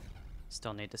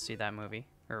 Still need to see that movie.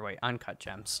 Or wait, uncut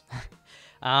gems.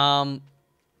 But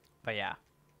yeah.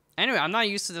 Anyway, I'm not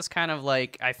used to this kind of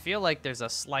like... I feel like there's a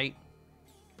slight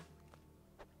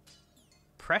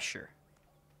pressure.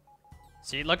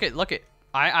 See, look at...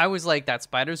 I was like, that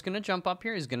spider's gonna jump up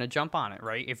here, he's gonna jump on it,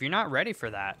 right? If you're not ready for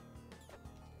that,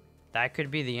 that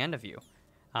could be the end of you.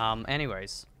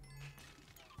 Anyways.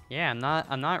 Yeah,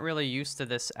 I'm not really used to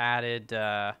this added,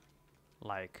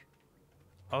 like,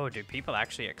 oh, do people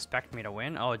actually expect me to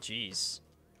win? Oh, geez.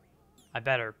 I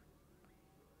better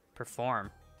perform.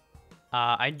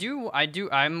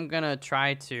 I'm gonna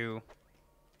try to...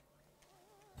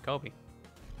 Kobe.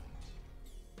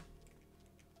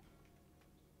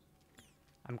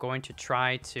 I'm going to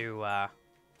try to,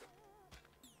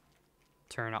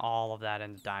 turn all of that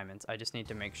into diamonds. I just need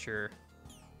to make sure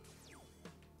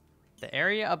the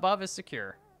area above is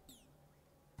secure.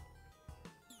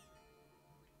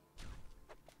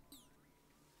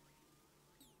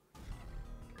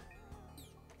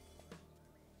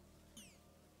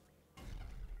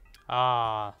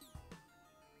 I'm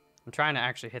trying to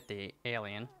actually hit the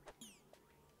alien.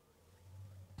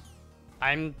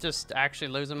 I'm just actually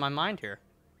losing my mind here.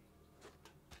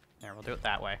 There, we'll do it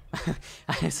that way.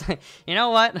 You know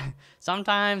what?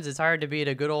 Sometimes it's hard to beat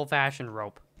a good old-fashioned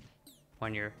rope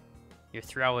when your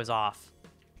throw is off.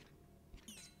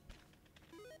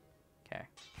 Okay.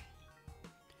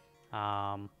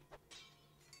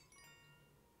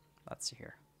 Let's see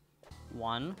here.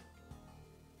 1.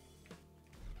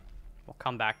 We'll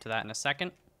come back to that in a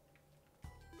second.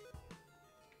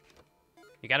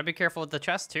 You gotta be careful with the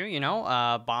chest too, you know?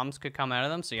 Bombs could come out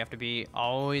of them, so you have to be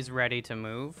always ready to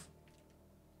move.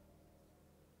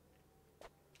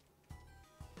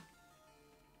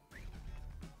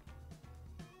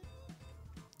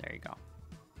 There you go.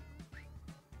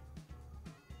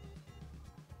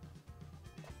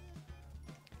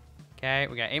 Okay,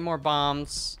 we got 8 more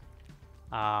bombs.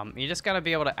 You just gotta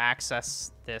be able to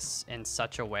access this in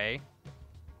such a way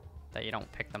that you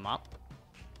don't pick them up.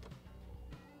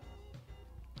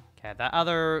 Okay, that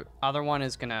other one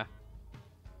is gonna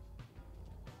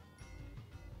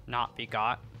not be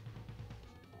got.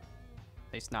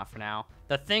 At least not for now.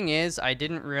 The thing is, I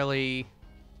didn't really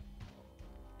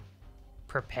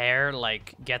prepare,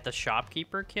 like, get the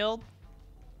shopkeeper killed.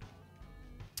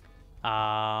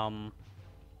 And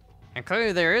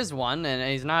clearly there is one,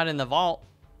 and he's not in the vault.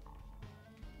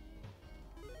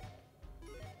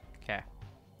 Okay.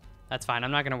 That's fine.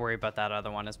 I'm not going to worry about that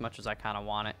other one as much as I kind of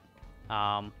want it.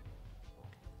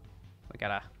 We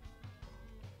gotta...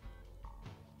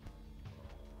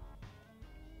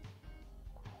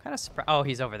 Kind of surprised... Oh,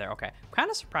 he's over there. Okay. I'm kind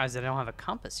of surprised that I don't have a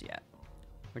compass yet,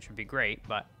 which would be great,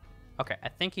 but... Okay, I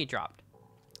think he dropped.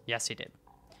 Yes, he did.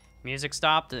 Music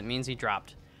stopped. It means he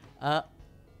dropped.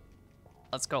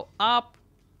 Let's go up.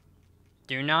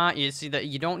 Do not... You see that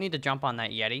you don't need to jump on that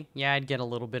Yeti. Yeah, I'd get a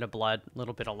little bit of blood, a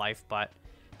little bit of life, but...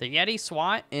 The Yeti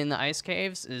SWAT in the ice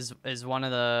caves is one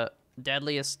of the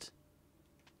deadliest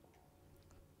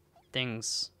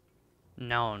things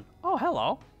known. Oh,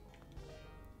 hello.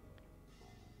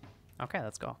 Okay,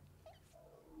 let's go.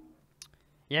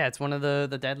 Yeah, it's one of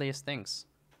the deadliest things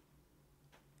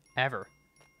ever.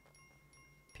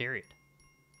 Period.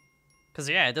 Because,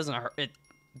 yeah, it doesn't hurt.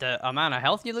 The amount of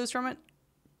health you lose from it,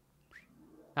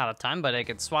 not a ton, but it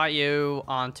could swat you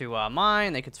onto a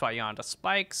mine. They could swat you onto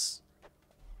spikes.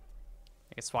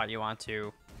 They could swat you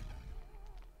onto...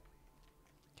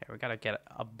 Okay, we gotta get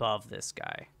above this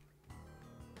guy.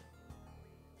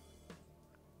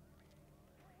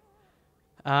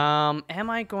 Am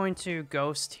I going to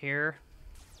ghost here?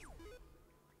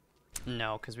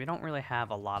 No, because we don't really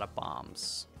have a lot of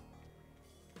bombs.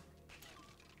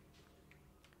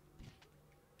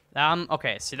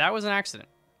 Okay, see, that was an accident.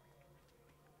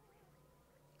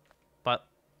 But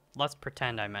let's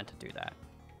pretend I meant to do that.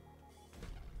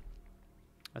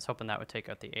 I was hoping that would take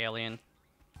out the alien.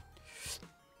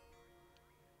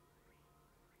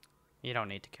 You don't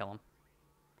need to kill him.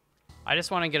 I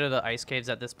just want to get to the ice caves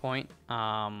at this point.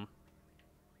 Okay.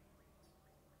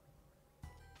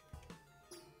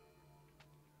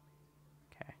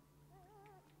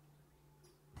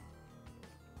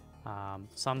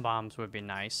 Some bombs would be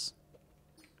nice.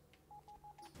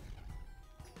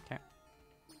 Okay.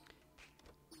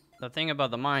 The thing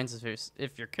about the mines is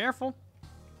if you're careful,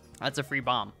 that's a free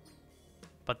bomb.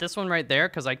 But this one right there,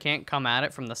 because I can't come at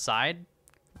it from the side,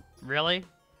 really,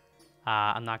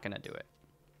 I'm not going to do it.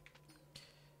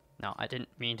 No, I didn't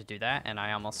mean to do that, and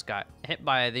I almost got hit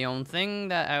by the own thing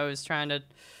that I was trying to...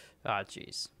 Oh,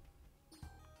 jeez.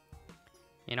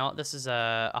 You know, this is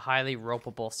a highly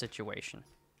ropeable situation.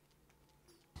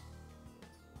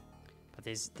 But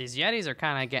these Yetis are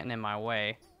kind of getting in my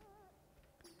way.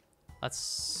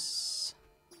 Let's...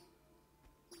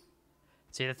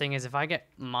 See, the thing is, if I get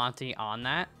Monty on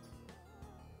that,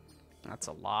 that's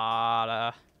a lot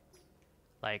of...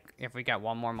 Like, if we got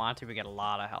one more Monty, we get a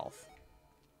lot of health.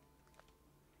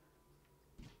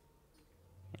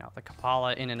 You know, the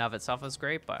Kapala in and of itself is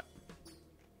great, but...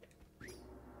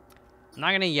 I'm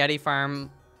not gonna Yeti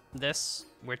farm this,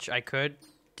 which I could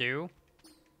do.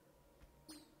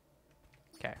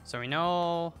 Okay, so we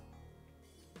know...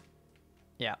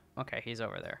 Yeah, okay, he's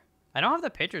over there. I don't have the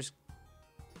pitcher's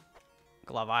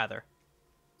glove either.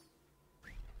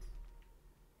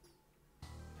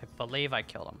 I believe I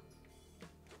killed him.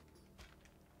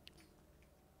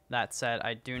 That said,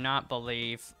 I do not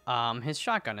believe his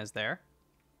shotgun is there.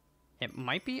 It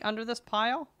might be under this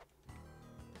pile.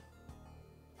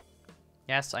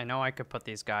 Yes, I know I could put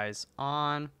these guys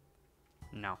on.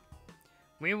 No.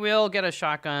 We will get a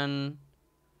shotgun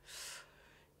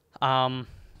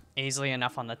easily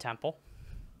enough on the temple.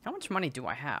 How much money do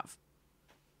I have?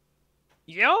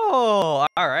 Yo! All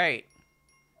right.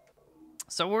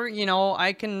 So we're, you know,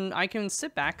 I can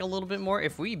sit back a little bit more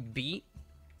if we beat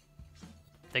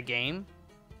the game.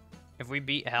 If we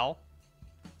beat hell,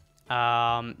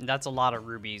 that's a lot of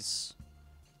rubies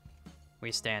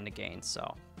we stand to gain.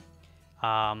 So,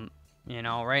 you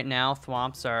know, right now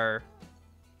thwomps are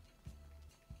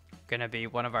gonna be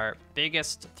one of our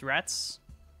biggest threats,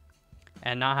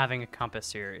 and not having a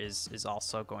compass here is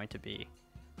also going to be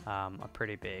a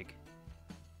pretty big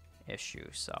issue.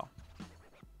 So.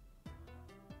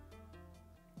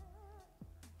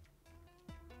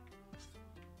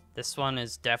 This one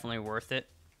is definitely worth it.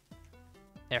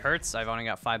 It hurts. I've only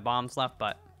got 5 bombs left,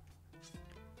 but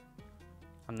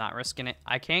I'm not risking it.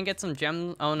 I can get some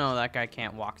gems. Oh no, that guy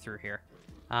can't walk through here.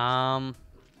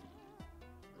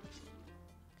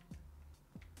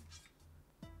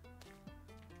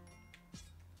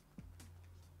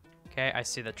 Okay, I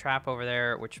see the trap over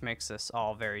there, which makes this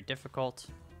all very difficult.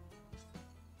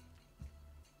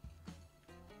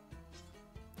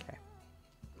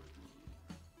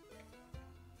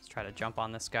 Try to jump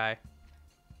on this guy.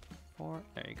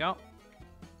 There you go.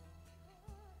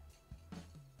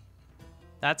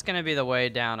 That's gonna be the way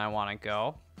down I want to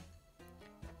go.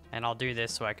 And I'll do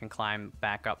this so I can climb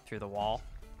back up through the wall.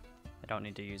 I don't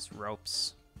need to use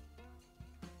ropes.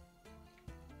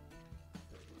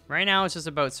 Right now it's just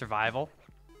about survival.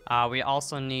 We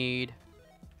also need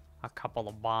a couple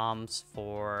of bombs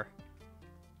for...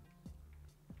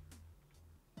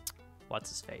 What's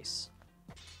his face?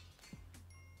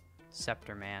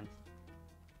 Scepter Man.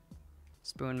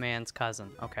 Spoon Man's cousin.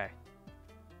 Okay.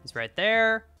 He's right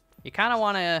there. You kind of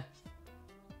want to...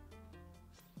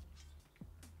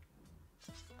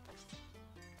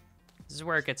 This is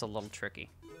where it gets a little tricky.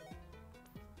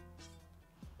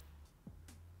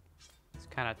 It's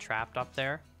kind of trapped up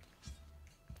there.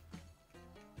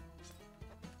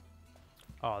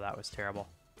 Oh, that was terrible.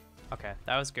 Okay,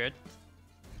 that was good.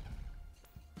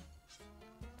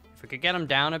 If we could get him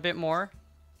down a bit more,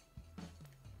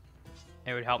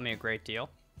 it would help me a great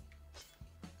deal.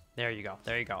 There you go.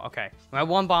 There you go. Okay. We have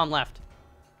 1 bomb left.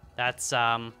 That's,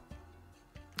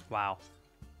 wow.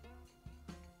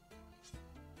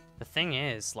 The thing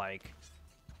is, like,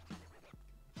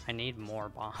 I need more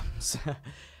bombs.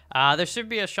 There should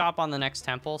be a shop on the next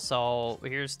temple, so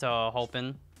here's to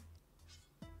hoping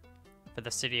for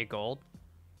the City of Gold.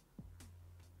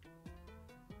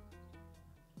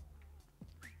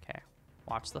 Okay.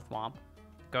 Watch the thwomp.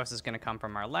 Ghost is going to come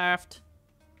from our left.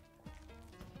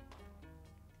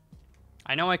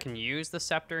 I know I can use the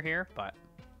scepter here, but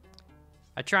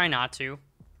I try not to.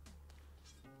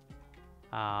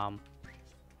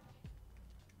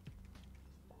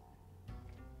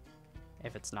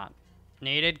 If it's not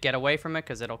needed, get away from it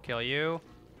because it'll kill you.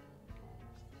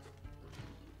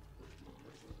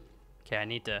 Okay, I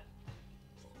need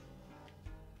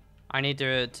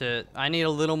a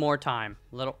little more time.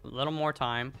 Little more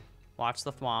time. Watch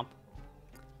the thwomp.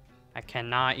 I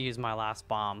cannot use my last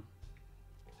bomb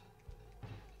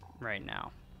right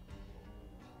now.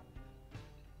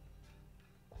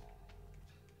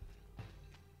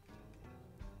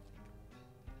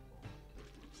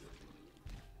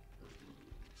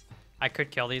 I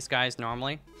could kill these guys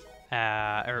normally,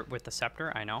 or with the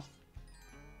scepter, I know.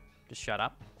 Just shut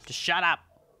up. Just shut up.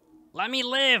 Let me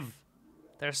live.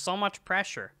 There's so much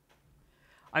pressure.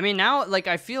 I mean, now, like,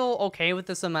 I feel okay with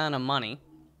this amount of money,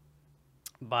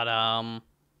 but, I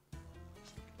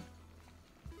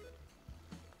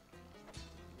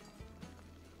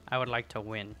would like to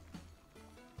win.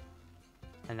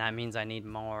 And that means I need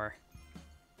more.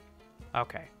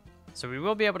 Okay. So we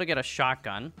will be able to get a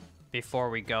shotgun before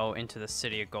we go into the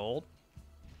City of Gold,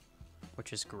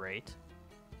 which is great.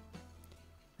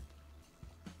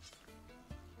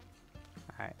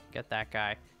 All right, get that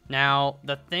guy. Now,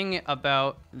 the thing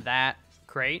about that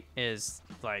crate is,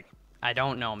 like, I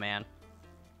don't know, man.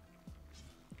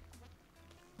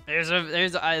 There's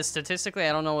statistically,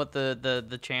 I don't know what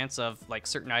the chance of, like,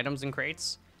 certain items in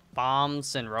crates,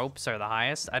 bombs and ropes are the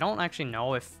highest. I don't actually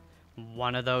know if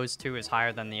one of those two is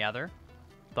higher than the other,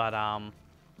 but I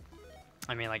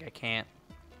mean, like, I can't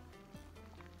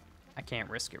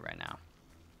risk it right now.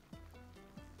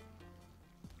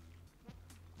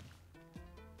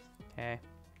 Okay.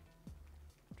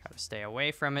 Try to stay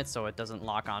away from it so it doesn't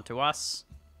lock onto us.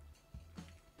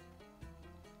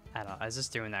 I don't know. I was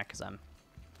just doing that because I'm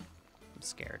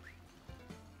scared.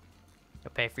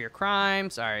 You'll pay for your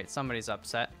crimes. All right, somebody's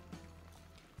upset.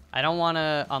 I don't want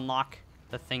to unlock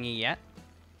the thingy yet.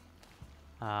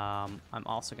 I'm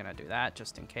also gonna do that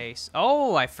just in case.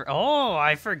 Oh, I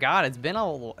forgot. It's been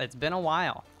a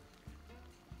while.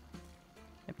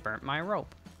 It burnt my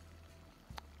rope.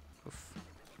 Oof.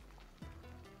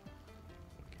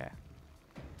 Okay.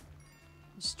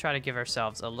 Just try to give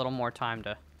ourselves a little more time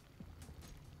to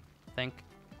think.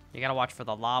 You gotta watch for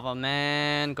the lava,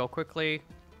 man. Go quickly.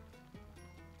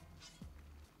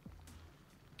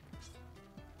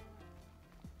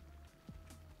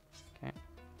 Okay.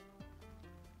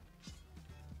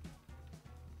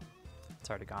 It's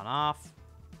already gone off.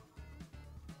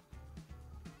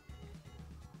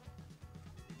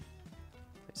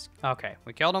 Okay,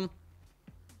 we killed him.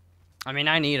 I mean,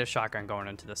 I need a shotgun going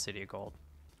into the City of Gold.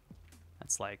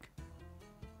 That's like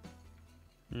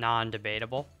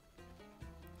non-debatable.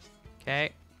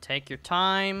 Okay, take your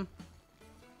time,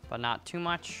 but not too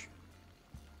much.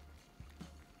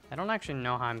 I don't actually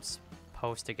know how I'm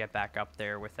supposed to get back up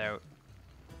there without...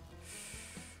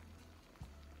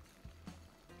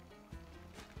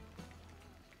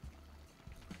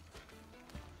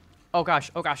 Oh gosh,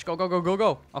 go, go, go, go,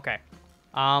 go. Okay.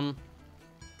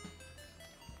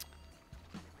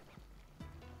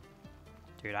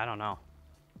 Dude, I don't know.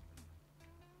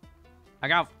 I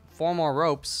got 4 more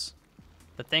ropes.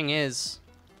 The thing is...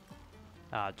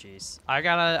 Oh, jeez.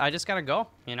 I just gotta go,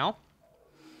 you know?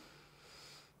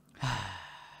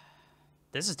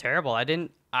 This is terrible.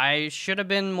 I should have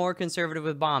been more conservative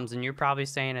with bombs, and you're probably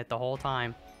saying it the whole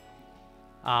time.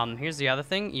 Here's the other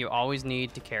thing. You always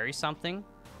need to carry something.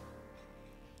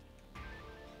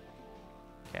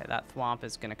 Okay, that thwomp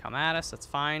is gonna come at us. That's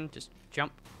fine. Just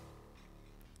jump.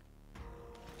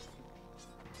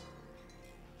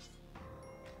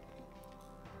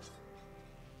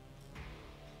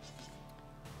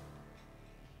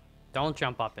 Don't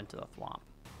jump up into the thwomp.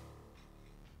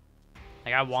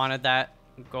 Like, I wanted that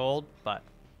gold, but...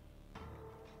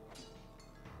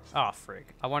 Oh, frig.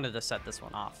 I wanted to set this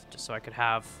one off, just so I could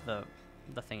have the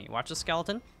thingy. Watch the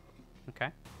skeleton. Okay.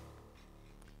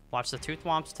 Watch the 2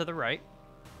 thwomps to the right.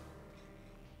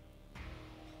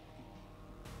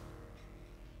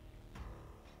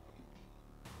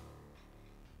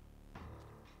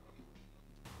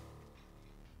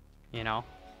 You know?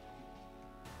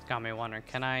 It's got me wondering,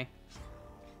 can I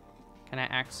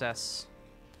access...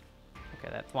 Okay,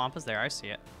 that thwomp is there. I see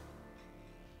it.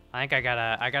 I think I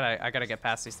gotta get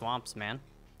past these thwomps, man.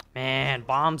 Man,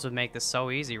 bombs would make this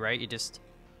so easy, right? You just...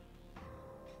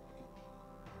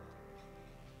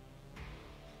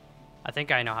 I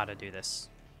think I know how to do this.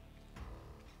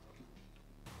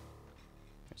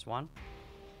 There's 1.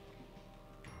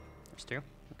 There's 2.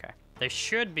 Okay. They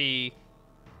should be,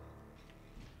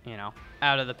 you know,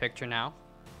 out of the picture now.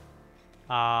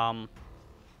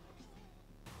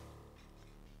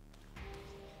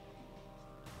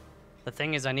 The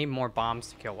thing is, I need more bombs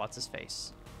to kill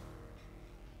what's-his-face.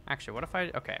 Actually, what if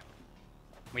I... Okay.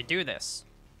 We do this.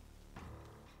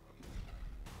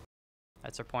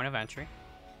 That's our point of entry.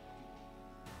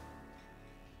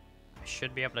 I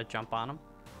should be able to jump on him.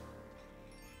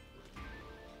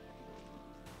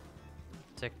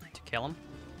 To kill him.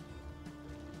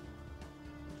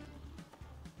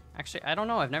 Actually, I don't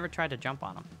know. I've never tried to jump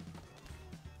on him.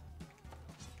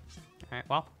 Alright,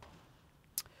 well...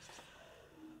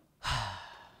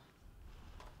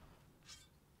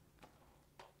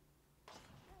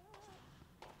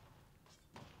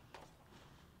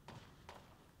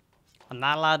 I'm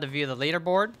not allowed to view the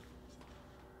leaderboard.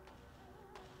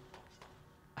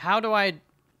 How do I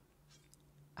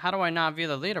not view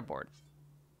the leaderboard?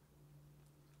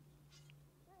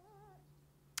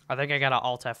 I think I gotta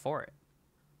Alt F for it.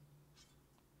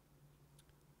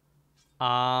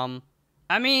 I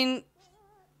mean...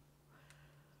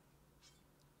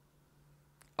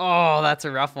 Oh, that's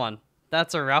a rough one.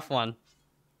 That's a rough one.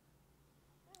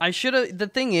 I should've... The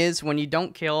thing is, when you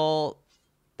don't kill...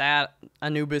 that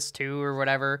Anubis 2 or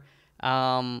whatever,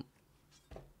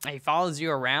 he follows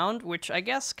you around, which I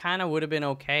guess kind of would have been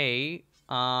okay,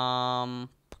 but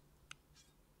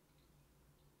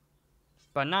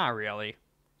not really.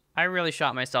 I really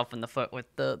shot myself in the foot with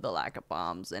the lack of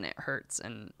bombs, and it hurts,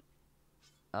 and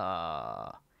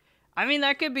I I mean,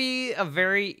 that could be a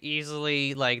very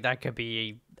easily, like, that could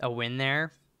be a win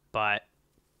there, but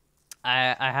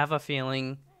I have a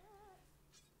feeling,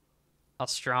 a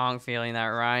strong feeling that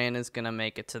Ryan is going to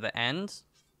make it to the end.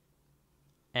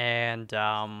 And,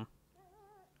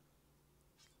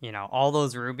 you know, all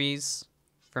those rubies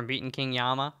from beating King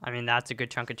Yama, I mean, that's a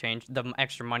good chunk of change. The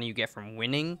extra money you get from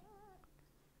winning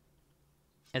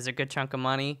is a good chunk of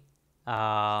money.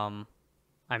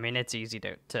 I mean, it's easy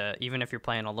to even if you're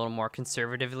playing a little more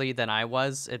conservatively than I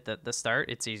was at the start,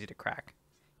 it's easy to crack,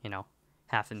 you know,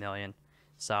 500,000.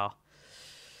 So,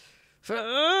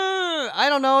 I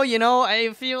don't know, you know,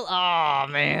 I feel, oh,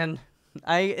 man.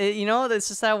 You know, it's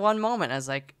just that one moment. I was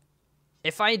like,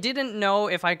 if I didn't know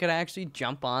if I could actually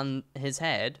jump on his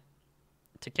head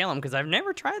to kill him, because I've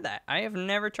never tried that. I have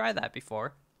never tried that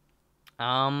before.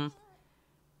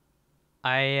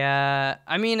 I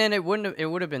mean, and it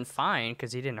would have been fine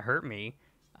because he didn't hurt me.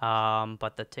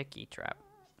 But the tiki trap,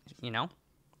 you know,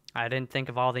 I didn't think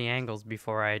of all the angles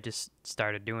before I just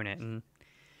started doing it. And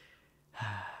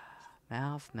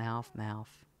MALF.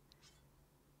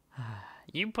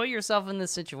 You put yourself in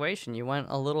this situation. You went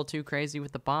a little too crazy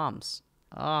with the bombs.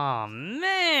 Oh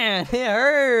man, it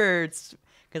hurts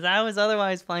because I was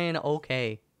otherwise playing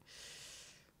okay.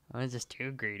 I was just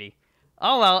too greedy.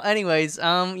 Oh, well, anyways,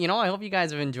 you know, I hope you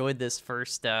guys have enjoyed this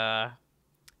first episode,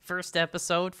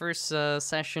 first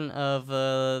session of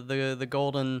the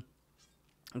Golden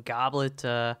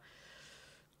Goblet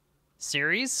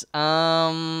series.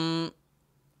 I'm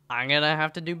gonna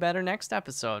have to do better next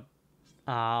episode.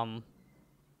 And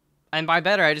by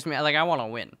better, I just mean, like, I want to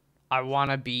win. I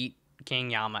want to beat King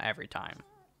Yama every time.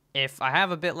 If I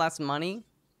have a bit less money,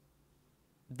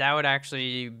 that would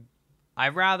actually...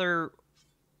 I'd rather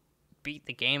beat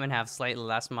the game and have slightly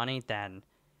less money than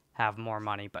have more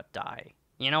money but die.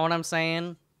 You know what I'm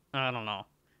saying? I don't know.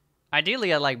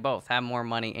 Ideally, I like both. Have more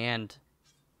money and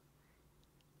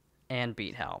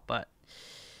beat hell. But,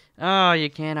 oh, you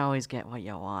can't always get what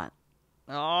you want.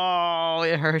 Oh,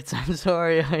 it hurts. I'm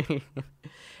sorry.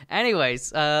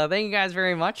 Anyways, thank you guys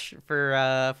very much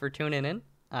for tuning in.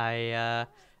 I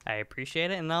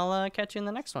appreciate it, and I'll catch you in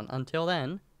the next one. Until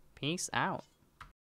then, peace out.